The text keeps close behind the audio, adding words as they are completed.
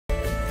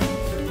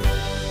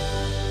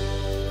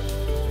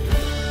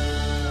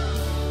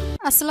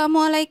আসসালামু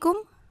আলাইকুম।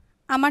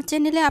 আমার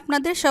চ্যানেলে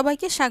আপনাদের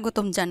সবাইকে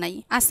স্বাগতম জানাই।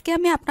 আজকে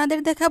আমি আপনাদের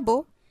দেখাবো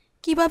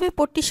কিভাবে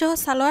পট্টি সহ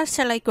সালোয়ার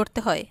সেলাই করতে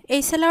হয়।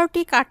 এই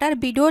সালোয়ারটি কাটার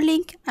ভিডিও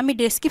লিংক আমি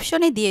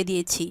ডেসক্রিপশনে দিয়ে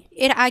দিয়েছি।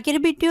 এর আগের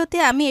ভিডিওতে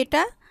আমি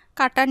এটা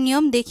কাটার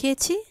নিয়ম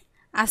দেখিয়েছি।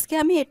 আজকে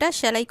আমি এটা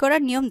সেলাই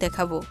করার নিয়ম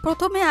দেখাবো।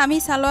 প্রথমে আমি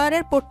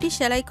সালোয়ারের পট্টি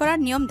সেলাই করার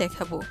নিয়ম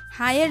দেখাবো।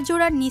 হায়ের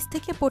জোড়ার নিচ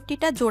থেকে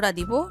পট্টিটা জোড়া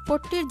দিব।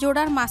 পট্টির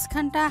জোড়ার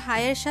মাঝখানটা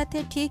হায়ের সাথে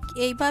ঠিক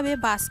এইভাবে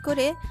বাস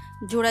করে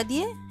জোড়া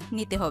দিয়ে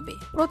নিতে হবে।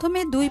 প্রথমে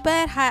দুই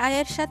পায়ের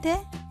হায়ের সাথে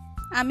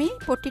আমি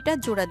পট্টিটা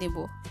জোড়া দেব।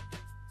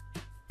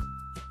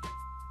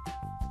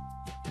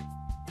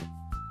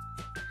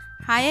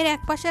 হায়ের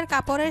এক পাশের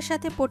কাপড়ের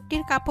সাথে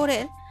পট্টির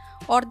কাপড়ের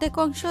অর্ধেক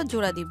অংশ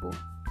জোড়া দিব।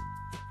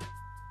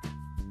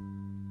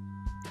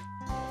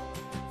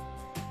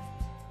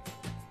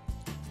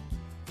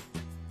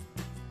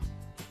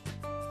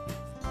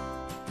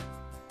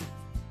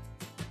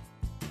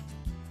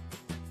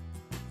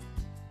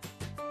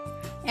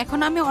 এখন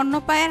আমি অন্য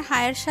পায়ের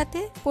হায়ের সাথে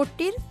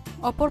পট্টির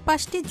অপর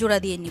পাশটি জোড়া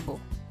দিয়ে নিব।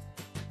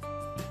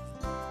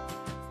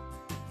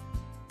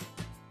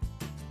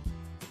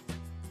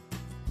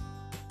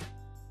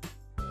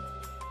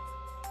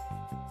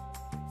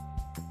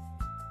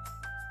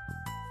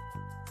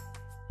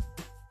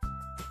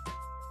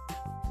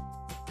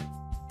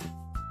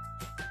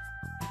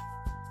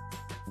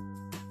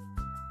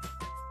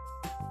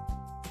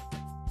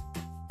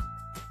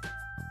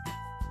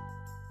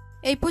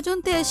 এই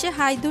পর্যন্ত এসে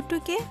হাই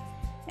দুটোকে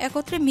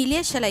একত্রে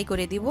মিলিয়ে সেলাই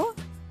করে দিব।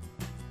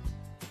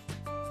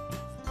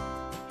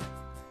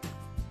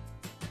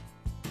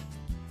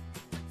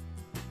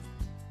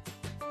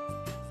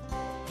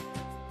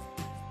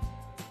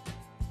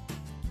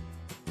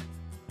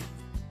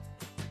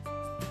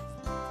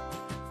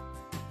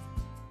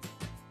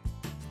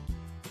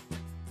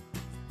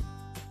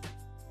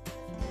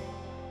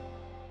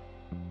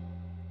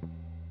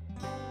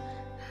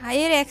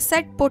 হায়ের এক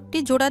সাইড পট্টি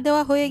জোড়া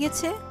দেওয়া হয়ে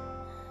গেছে।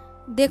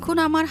 দেখুন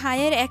আমার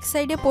হায়ের এক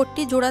সাইডে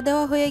পট্টি জোড়া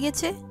দেওয়া হয়ে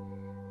গেছে।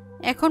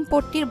 এখন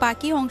পট্টির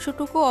বাকি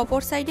অংশটুকু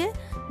অপর সাইডে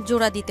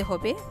জোড়া দিতে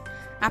হবে।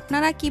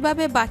 আপনারা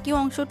কিভাবে বাকি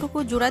অংশটুকু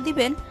জোড়া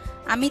দিবেন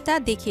আমি তা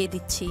দেখিয়ে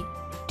দিচ্ছি।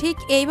 ঠিক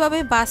এইভাবে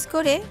বাস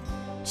করে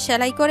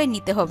সেলাই করে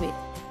নিতে হবে।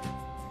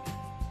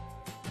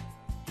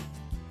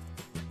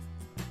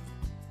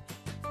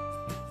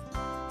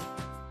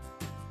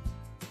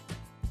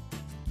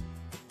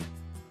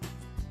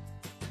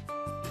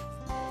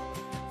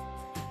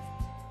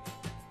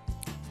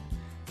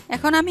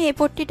 এখন আমি এই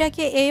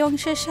পট্টিটাকে এই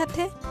অংশের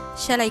সাথে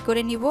সেলাই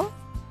করে নিব।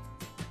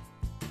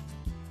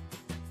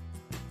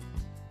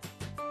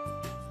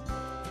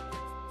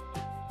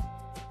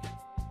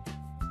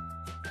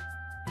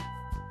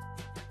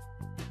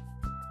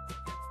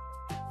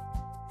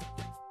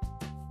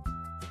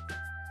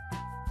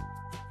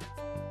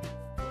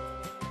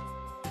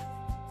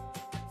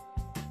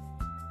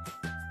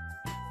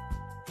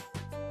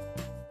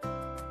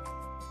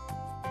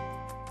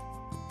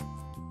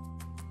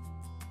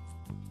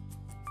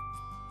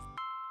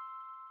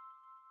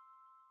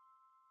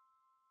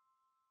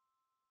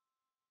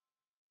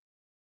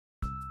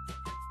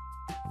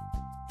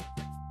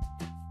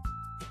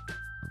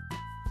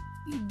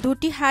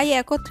 দুটি হাই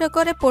একত্রে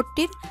করে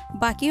পট্টির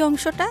বাকি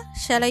অংশটা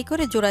সেলাই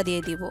করে জোড়া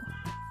দিয়ে দিব।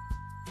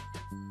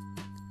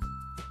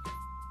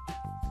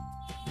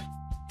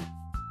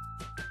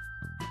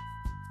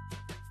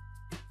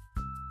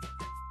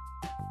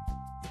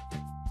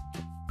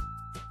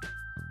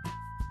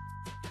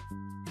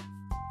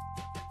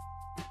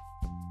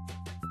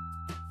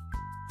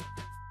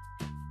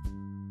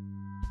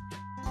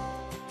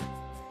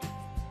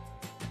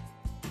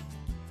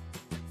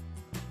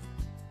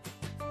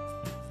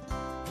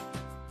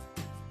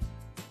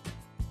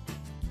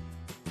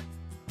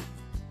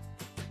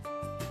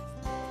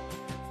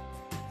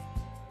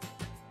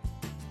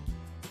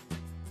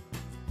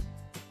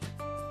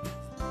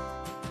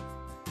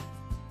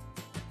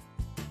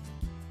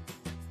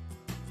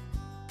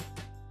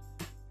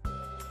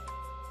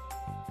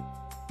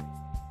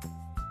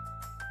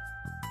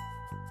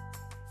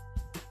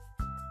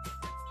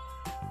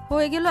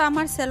 হয়ে গেল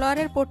আমার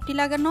সালোয়ারের পট্টি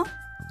লাগানো।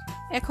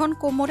 এখন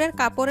কোমরের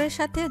কাপড়ের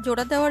সাথে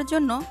জোড়া দেওয়ার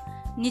জন্য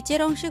নিচের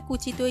অংশে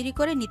কুচি তৈরি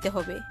করে নিতে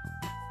হবে।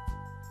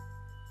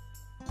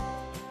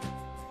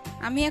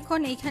 আমি এখন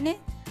এইখানে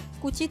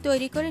কুচি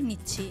তৈরি করে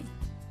নিচ্ছি।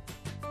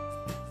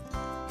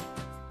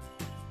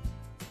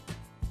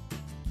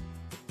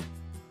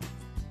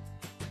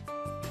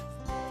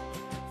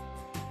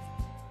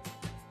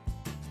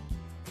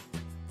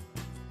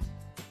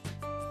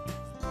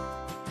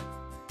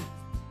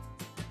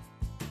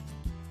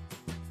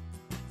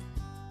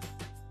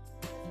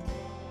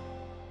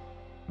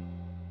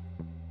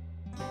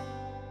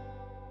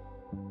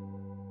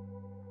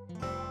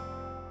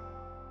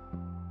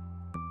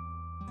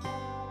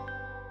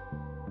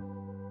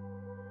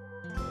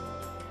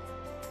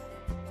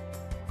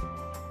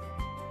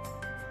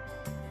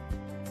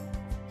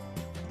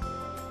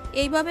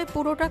 এইভাবে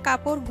পুরোটা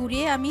কাপড়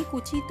ঘুরিয়ে আমি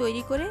কুচি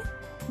তৈরি করে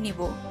নিব।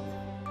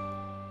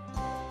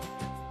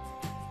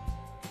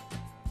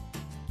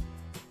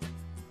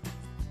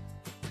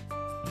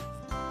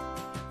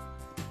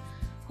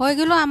 হয়ে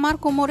গেল আমার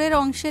কোমরের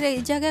অংশের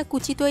এই জায়গায়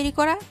কুচি তৈরি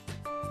করা।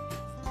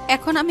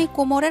 এখন আমি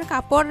কোমরের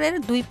কাপড়ের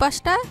দুই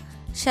পাশটা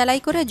সেলাই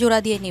করে জোড়া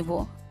দিয়ে নিব।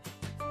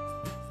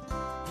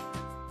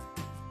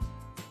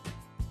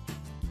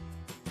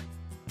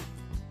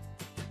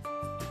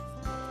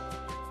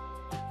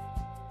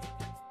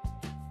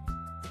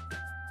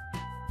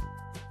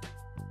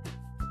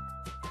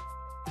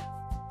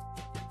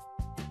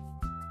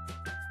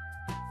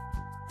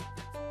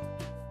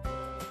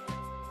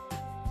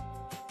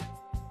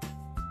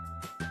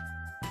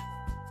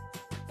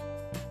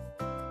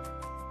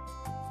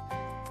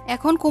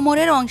 এখন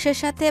কোমরের অংশের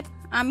সাথে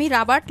আমি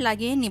রাবার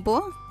লাগিয়ে নিব।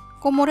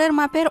 কোমরের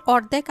মাপের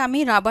অর্ধেক আমি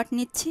রাবার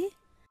নিচ্ছি।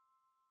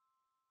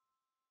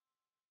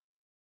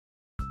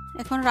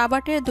 এখন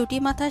রাবারের দুটি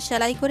মাথা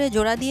সেলাই করে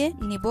জোড়া দিয়ে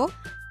নিব।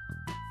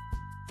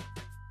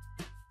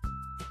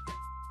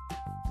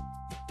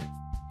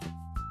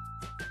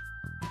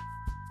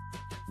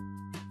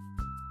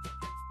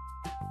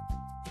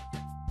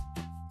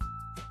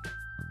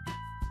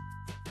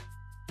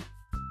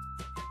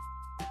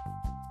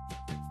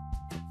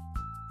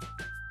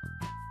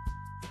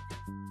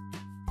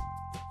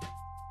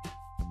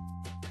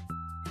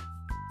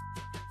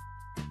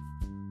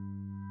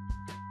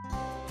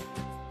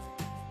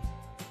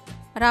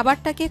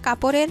 রাবারটাকে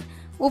কাপড়ের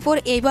উপর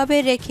এইভাবে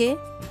রেখে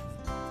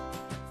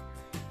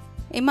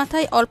এই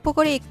মাথায় অল্প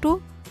করে একটু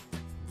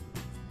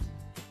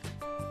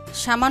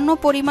সামান্য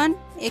পরিমাণ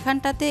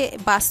এখানটাতে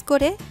বাস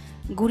করে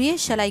ঘুরিয়ে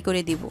সেলাই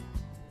করে দিব।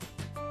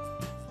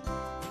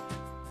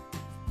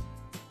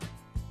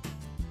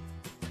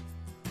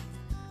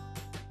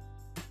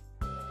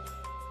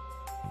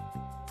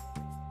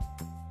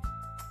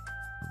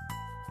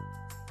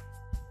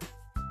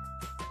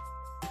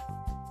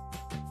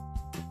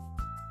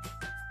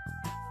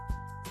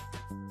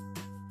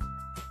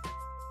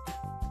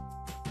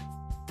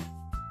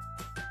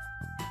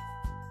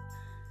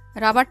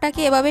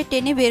 রাবারটাকে এভাবে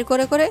টেনে বের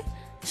করে করে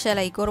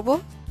সেলাই করব।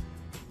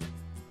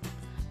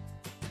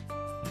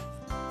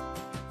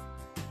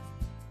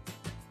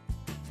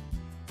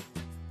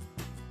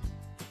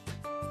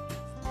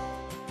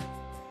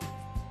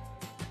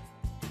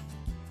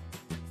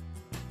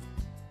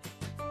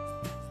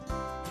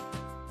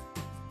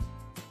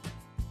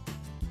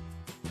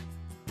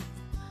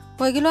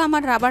 হয়ে গেল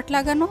আমার রাবার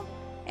লাগানো।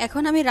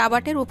 এখন আমি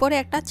রাবারের উপরে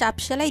একটা চাপ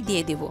সেলাই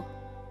দিয়ে দেব।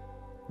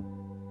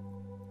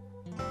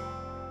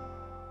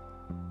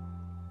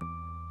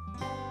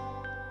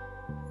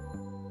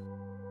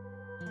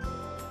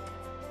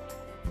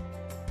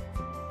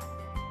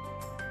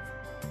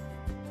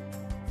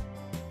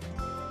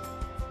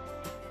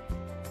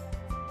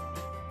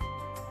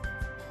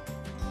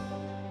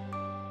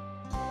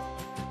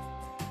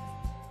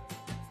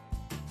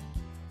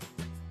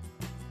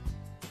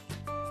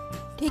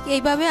 ঠিক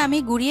এইভাবে আমি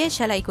ঘুরিয়ে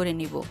সেলাই করে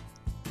নিব।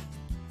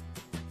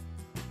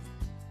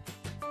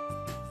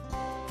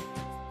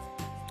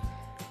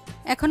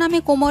 এখন আমি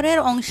কোমরের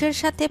অংশের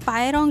সাথে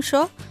পায়ের অংশ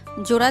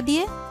জোড়া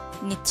দিয়ে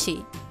নিচ্ছি।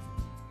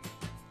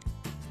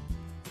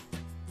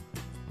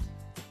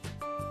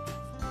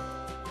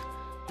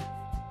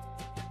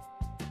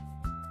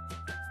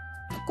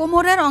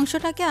 কোমরের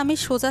অংশটাকে আমি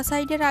সোজা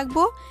সাইডে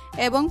রাখবো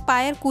এবং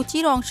পায়ের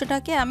কুচির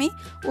অংশটাকে আমি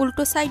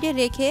উল্টো সাইডে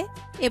রেখে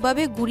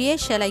এভাবে ঘুরিয়ে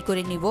সেলাই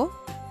করে নিব।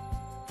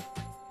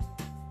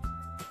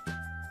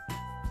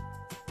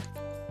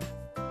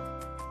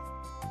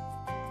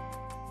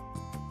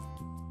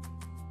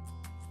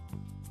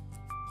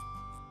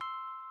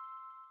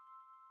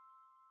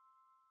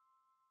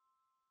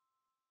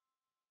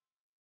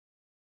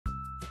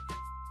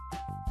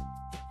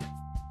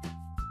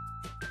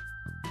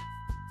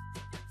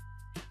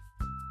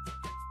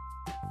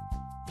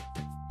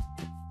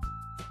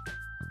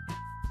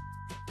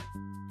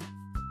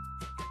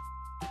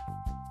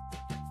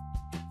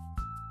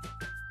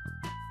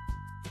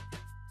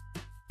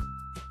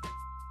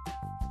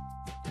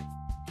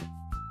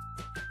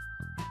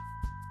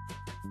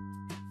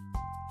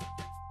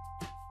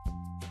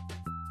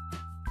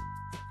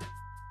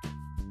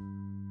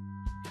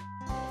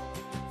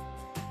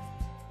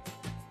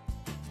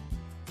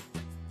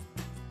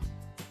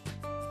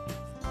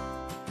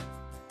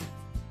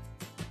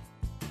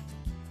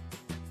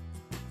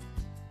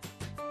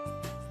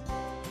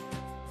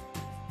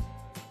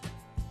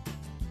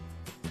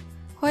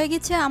 হয়ে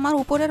গেছে আমার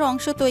উপরের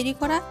অংশ তৈরি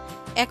করা।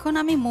 এখন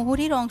আমি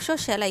মুহুরির অংশ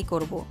সেলাই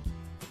করব।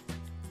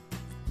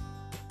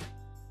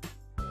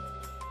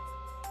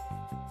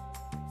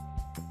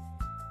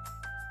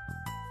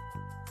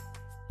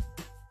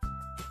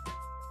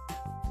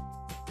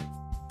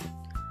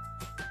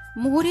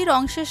 মুহুরির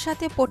অংশের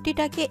সাথে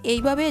পট্টিটাকে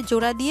এইভাবে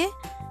জোড়া দিয়ে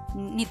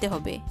নিতে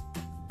হবে।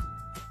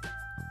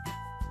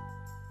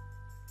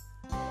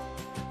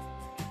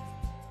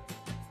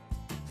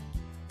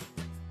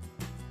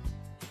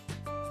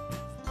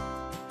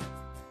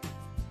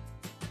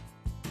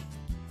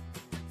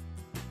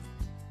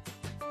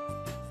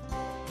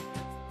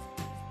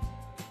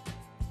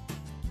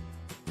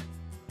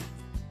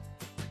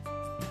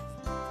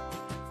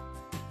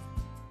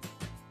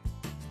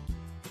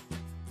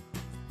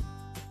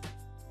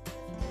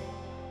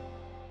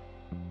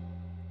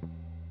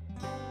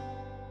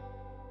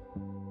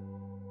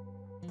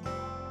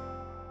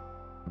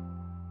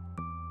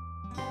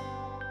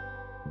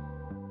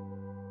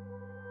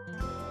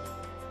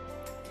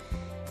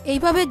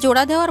 এইভাবে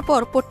জোড়া দেওয়ার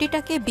পর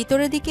পট্টিটাকে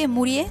ভিতরের দিকে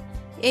মুড়িয়ে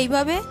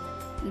এইভাবে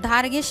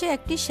ধার ঘেঁষে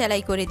একটি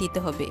সেলাই করে দিতে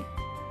হবে।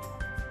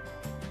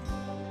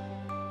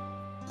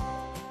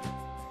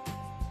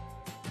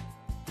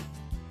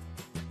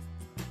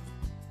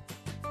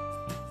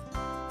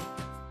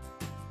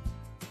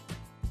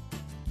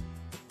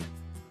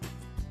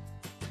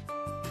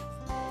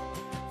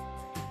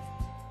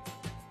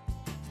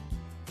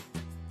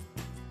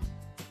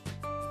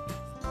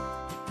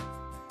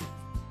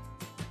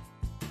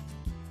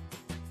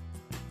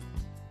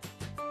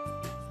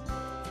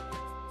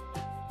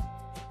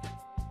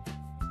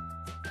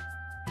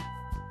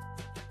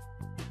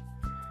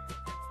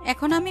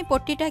 এখন আমি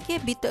পট্টিটাকে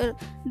ভিতর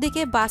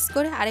দিকে বাস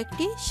করে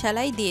আরেকটি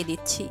সেলাই দিয়ে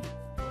দিচ্ছি।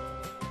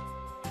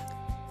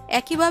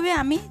 একইভাবে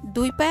আমি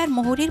দুই পায়ের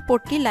মোহরির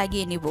পট্টি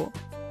লাগিয়ে নিব।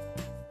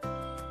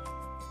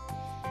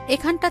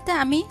 এখানটাতে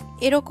আমি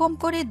এরকম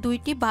করে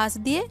দুইটি বাঁশ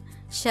দিয়ে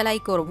সেলাই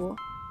করব।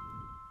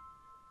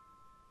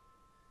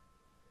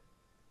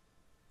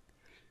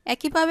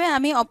 একইভাবে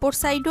আমি অপর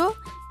সাইডও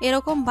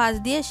এরকম বাঁশ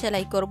দিয়ে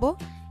সেলাই করব।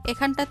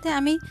 এখানটাতে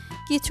আমি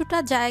কিছুটা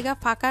জায়গা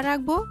ফাঁকা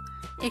রাখবো,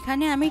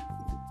 এখানে আমি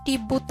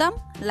টিপ বোতাম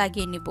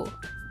লাগিয়ে নিব।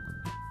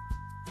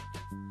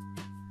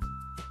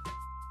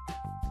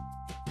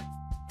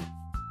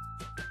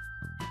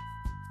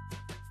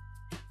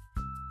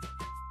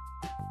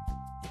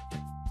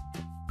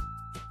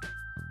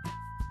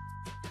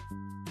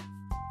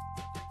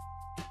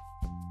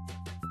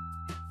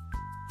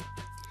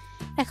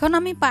 এখন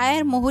আমি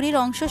পায়ের মোহরির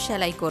অংশ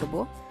সেলাই করব।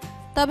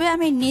 তবে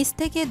আমি নিচ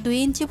থেকে 2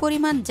 ইঞ্চি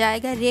পরিমাণ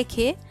জায়গা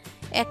রেখে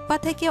এক পা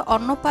থেকে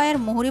অন্য পায়ের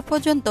মোহরি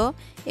পর্যন্ত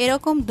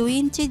এরকম 2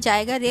 ইঞ্চি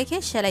জায়গা রেখে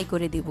সেলাই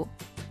করে দিব।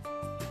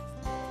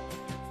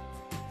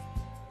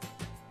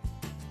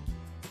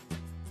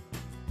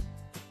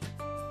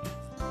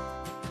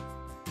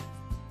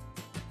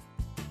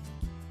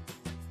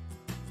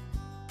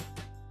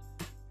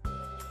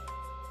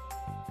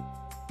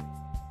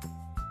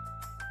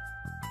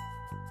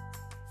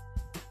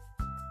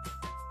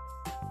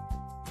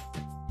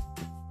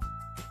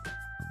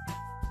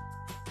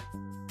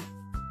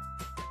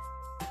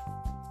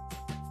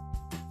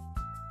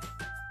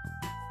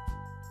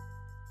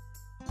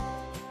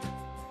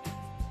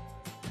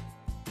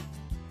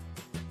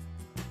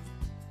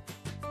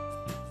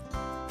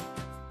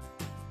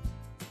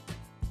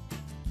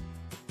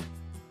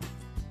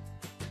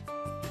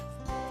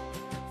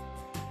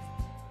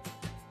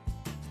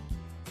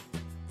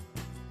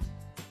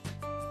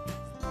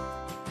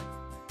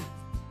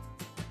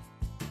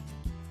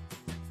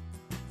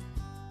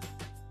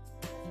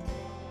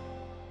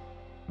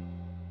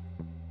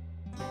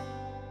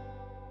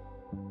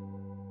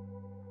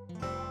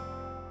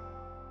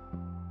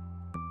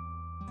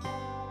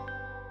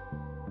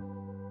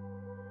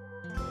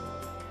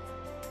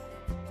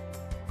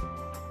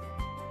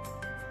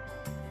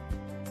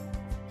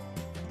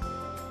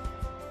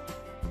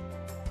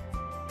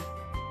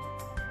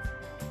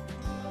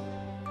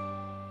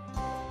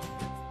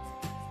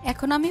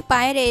 এখন আমি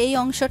পায়ের এই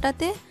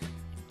অংশটাতে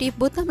টিপ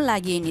বোতাম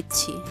লাগিয়ে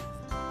নিচ্ছি।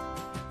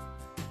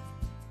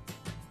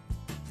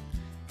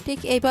 ঠিক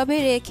এইভাবে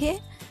রেখে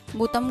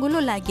বোতামগুলো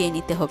লাগিয়ে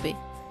নিতে হবে।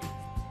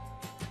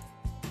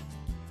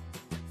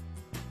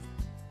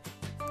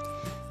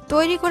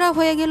 তৈরি করা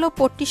হয়ে গেল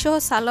পট্টি সহ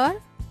সালোয়ার।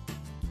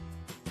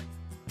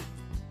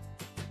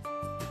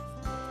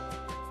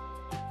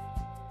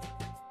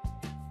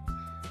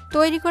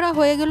 তৈরি করা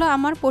হয়ে গেল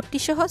আমার পট্টি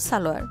সহ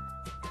সালোয়ার।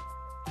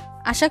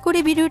 আশা করি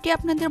ভিডিওটি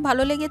আপনাদের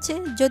ভালো লেগেছে।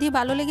 যদি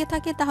ভালো লেগে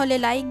থাকে তাহলে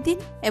লাইক দিন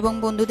এবং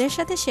বন্ধুদের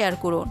সাথে শেয়ার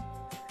করুন।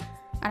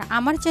 আর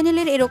আমার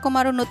চ্যানেলের এরকম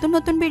আরও নতুন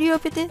নতুন ভিডিও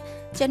পেতে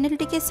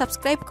চ্যানেলটিকে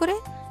সাবস্ক্রাইব করে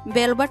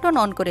বেল বাটন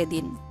অন করে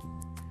দিন।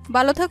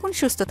 ভালো থাকুন,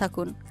 সুস্থ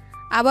থাকুন।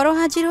 আবারও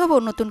হাজির হব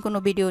নতুন কোনো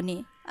ভিডিও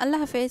নিয়ে। আল্লাহ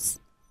হাফেজ।